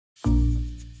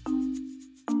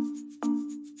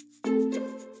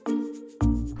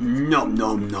Nom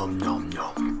nom nom nom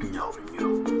nom nom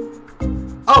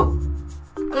nom. Oh,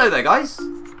 hello there, guys.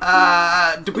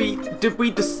 Did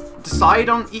we decide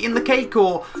on eating the cake,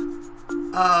 or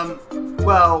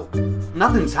well,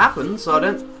 nothing's happened, so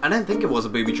I don't think it was a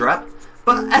booby trap.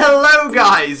 But hello,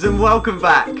 guys, and welcome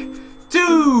back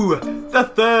to the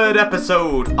third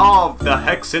episode of the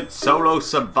Hexxit solo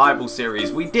survival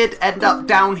series. We did end up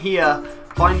down here,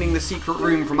 finding the secret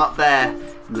room from up there,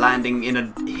 landing in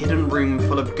a hidden room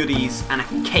full of goodies and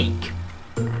a cake.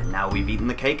 And now we've eaten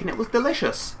the cake and it was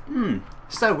delicious.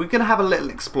 So we're gonna have a little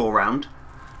explore round.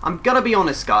 I'm gonna be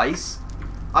honest, guys.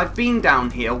 I've been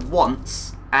down here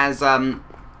once as I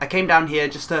came down here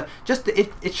just to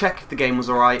check if the game was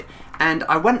alright, and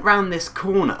I went round this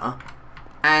corner,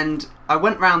 and I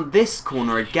went round this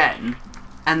corner again,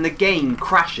 and the game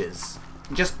crashes.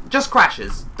 Just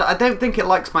crashes. I don't think it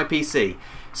likes my PC.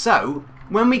 So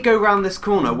when we go round this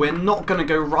corner, we're not going to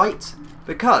go right,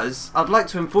 because I'd like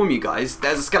to inform you guys,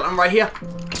 there's a skeleton right here.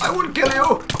 I will kill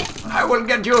you. I will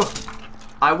get you.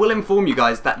 I will inform you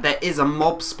guys that there is a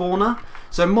mob spawner.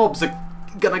 So mobs are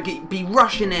going to be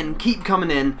rushing in, keep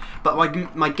coming in, but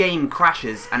my game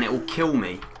crashes and it will kill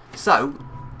me. So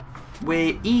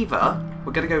we're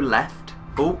going to go left.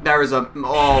 Oh, there is a...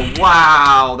 Oh,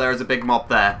 wow. There is a big mob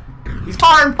there. He's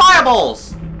firing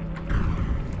fireballs.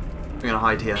 We're going to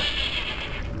hide here.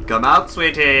 Come out,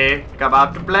 sweetie. Come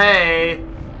out to play.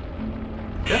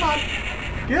 Come on.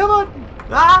 Come on.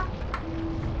 Ah.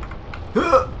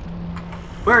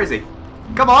 Where is he?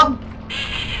 Come on.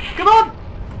 Come on.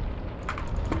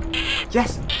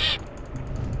 Yes.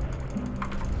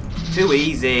 Too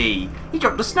easy. He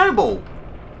dropped a snowball.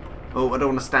 Oh, I don't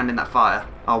want to stand in that fire.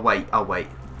 I'll wait. I'll wait.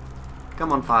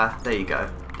 Come on, fire. There you go.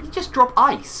 He just dropped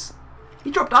ice.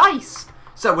 He dropped ice.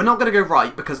 So we're not going to go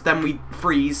right, because then we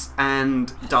freeze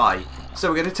and die. So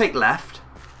we're going to take left.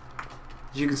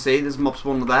 As you can see, there's a mob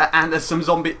spawner there, and there's some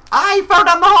zombie. Ah, he fell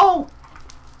down the hole.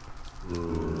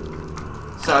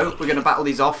 So we're going to battle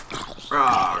these off.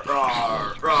 Rawr,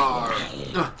 rawr, rawr.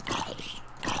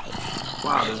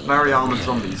 Wow, there's very armoured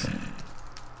zombies.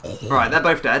 Right, they're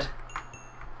both dead.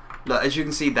 Look, as you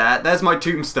can see there's my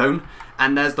tombstone,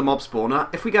 and there's the mob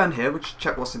spawner. If we go in here, we'll just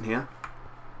check what's in here.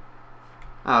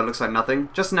 Oh, it looks like nothing.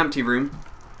 Just an empty room.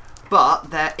 But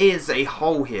there is a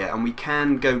hole here, and we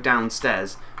can go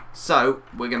downstairs. So,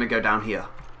 we're going to go down here.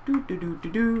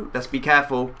 Let's be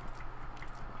careful.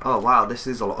 Oh, wow, this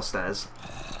is a lot of stairs.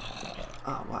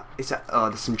 Oh, what is that? Oh,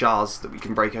 there's some jars that we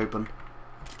can break open.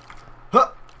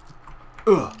 Huh.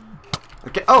 Ugh.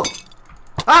 Okay. Oh!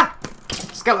 Ah!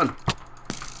 Skeleton!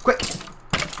 Quick!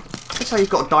 Looks like you've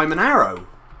got a diamond arrow.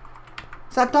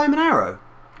 Is that a diamond arrow?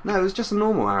 No, it was just a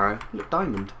normal arrow. Look,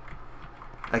 diamond.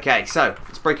 Okay, so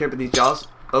let's break open these jars.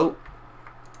 Oh.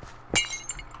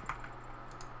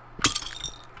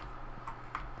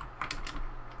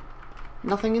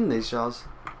 Nothing in these jars.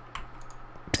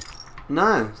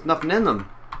 No, there's nothing in them.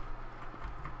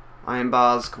 Iron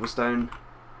bars, cobblestone.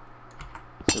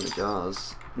 Some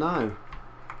jars. No.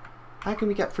 How can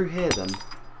we get through here then?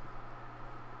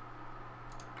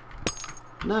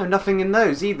 No, nothing in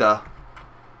those either.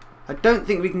 I don't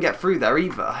think we can get through there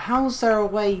either. How's there a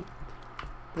way?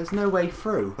 There's no way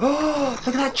through. Oh,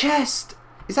 look at that chest.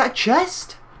 Is that a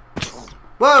chest?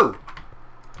 Whoa.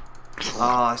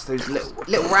 Ah, it's those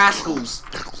little rascals.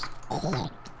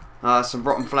 Some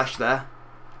rotten flesh there.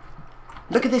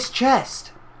 Look at this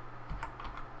chest.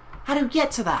 How do we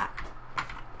get to that?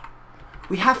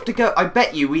 We have to go, I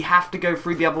bet you we have to go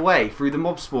through the other way, through the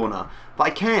mob spawner. But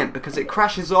I can't, because it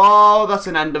crashes. Oh, that's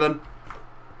an Enderman.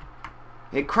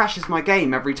 It crashes my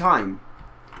game every time.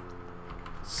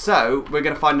 So, we're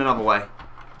going to find another way.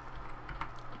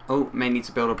 Oh, may need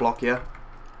to build a block here.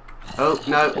 Oh,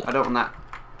 no, I don't want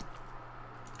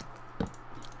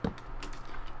that.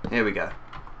 Here we go.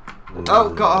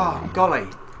 Oh, God, oh, golly.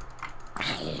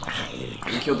 I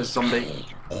can kill this zombie.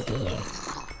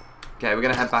 Okay, we're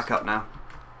going to head back up now.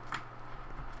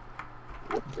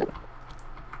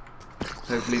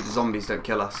 Hopefully the zombies don't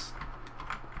kill us.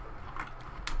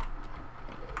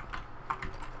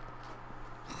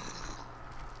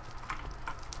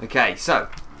 Okay, so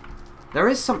there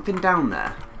is something down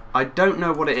there. I don't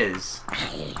know what it is,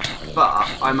 but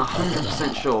I'm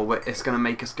 100% sure it's going to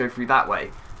make us go through that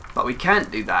way. But we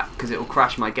can't do that because it will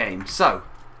crash my game. So,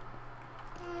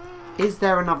 is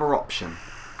there another option?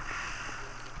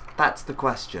 That's the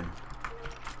question.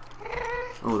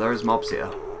 Oh, there is mobs here.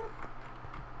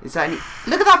 Is there any...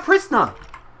 Look at that prisoner!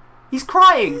 He's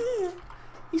crying!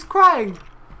 He's crying!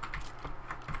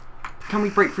 Can we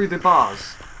break through the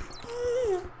bars?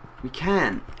 We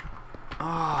can.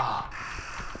 Ah,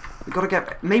 we gotta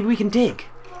get. Maybe we can dig.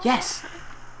 Yes.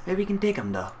 Maybe we can dig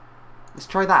under. Let's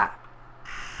try that.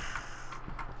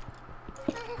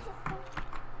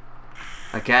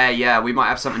 Okay, yeah, we might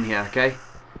have something here, okay?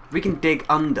 We can dig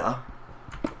under.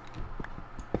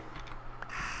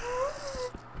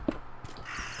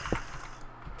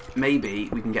 Maybe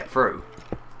we can get through.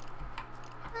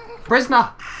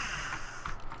 Prisoner!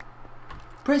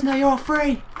 Prisoner, you are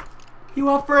free! You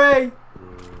are free!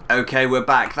 Okay, we're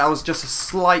back. That was just a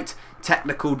slight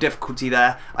technical difficulty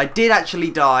there. I did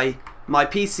actually die. My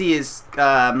PC is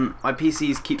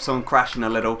keeps on crashing a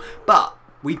little, but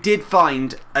we did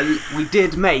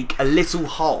make a little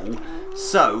hole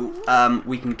so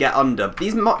we can get under.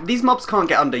 These mobs can't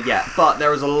get under yet, but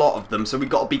there is a lot of them, so we've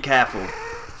got to be careful.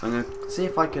 So I'm gonna see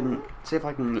if I can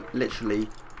literally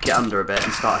get under a bit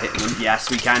and start hitting them.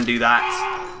 Yes, we can do that.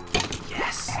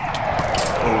 Yes.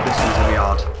 Oh, this one's really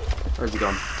hard. Where's he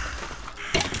gone?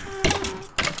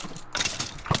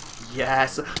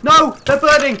 Yes. No! They're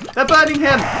burning! They're burning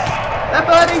him! They're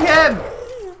burning him!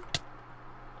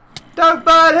 Don't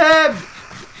burn him!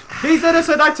 He's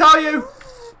innocent, I tell you!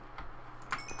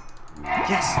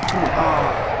 Yes!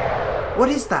 Oh. What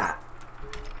is that?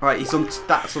 Right,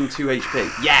 that's on 2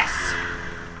 HP. Yes!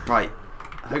 Right.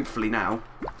 Hopefully now,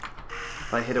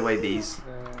 if I hid away these.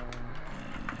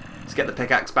 Let's get the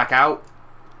pickaxe back out.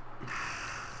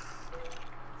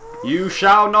 You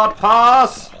shall not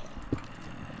pass!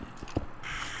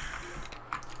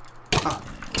 Oh.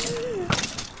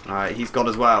 Alright, he's gone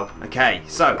as well. Okay,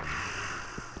 so.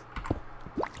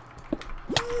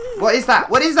 What is that?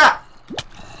 What is that?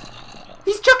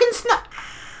 He's chucking snap.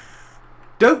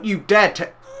 Don't you dare to.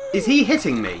 Is he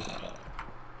hitting me?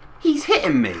 He's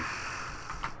hitting me.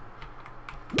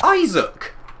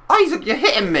 Isaac! Isaac, you're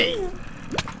hitting me!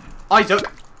 Isaac!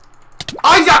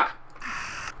 Isaac!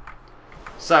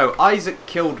 So, Isaac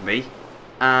killed me.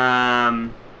 We're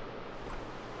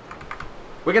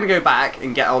going to go back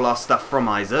and get all our stuff from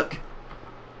Isaac.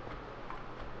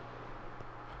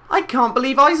 I can't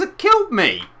believe Isaac killed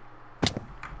me!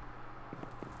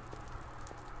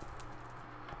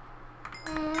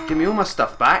 Give me all my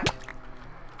stuff back.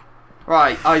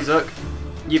 Right, Isaac.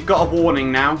 You've got a warning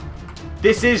now.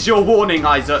 This is your warning,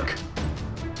 Isaac.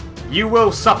 You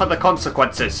will suffer the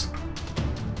consequences.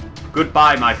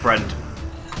 Goodbye, my friend.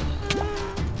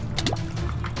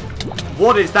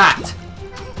 What is that?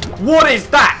 What is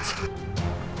that?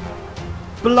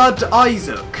 Blood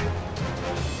Isaac.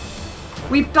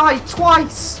 We've died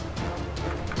twice.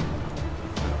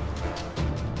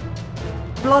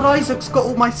 Blood Isaac's got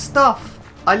all my stuff.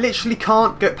 I literally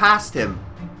can't get past him.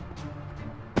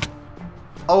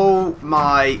 Oh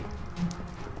my...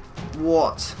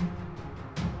 What?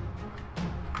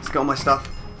 Let's get all my stuff.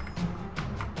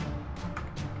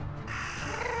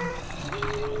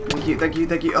 Thank you, thank you,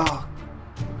 thank you. Oh,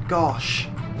 gosh.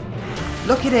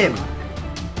 Look at him.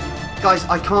 Guys,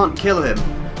 I can't kill him.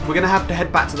 We're going to have to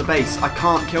head back to the base. I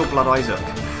can't kill Blood Isaac.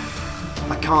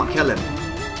 I can't kill him.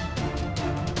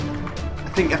 I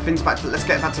think Finn's back to... Let's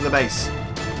get back to the base.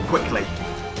 Quickly.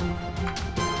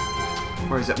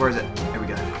 Where is it? Where is it? Here we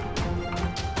go.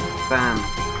 Bam.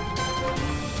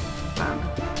 Bam.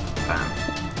 Bam.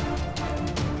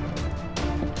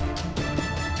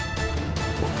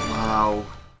 Wow.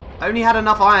 I only had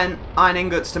enough iron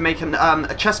ingots to make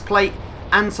a chest plate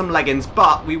and some leggings,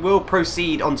 but we will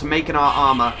proceed on to making our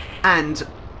armor. And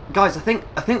guys, I think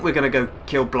we're gonna go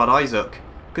kill Blood Isaac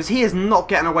because he is not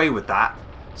getting away with that.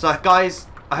 So guys,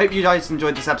 I hope you guys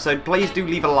enjoyed this episode. Please do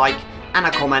leave a like and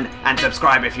a comment and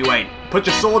subscribe if you ain't. Put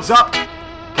your swords up.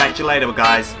 Catch you later,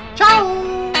 guys. Ciao.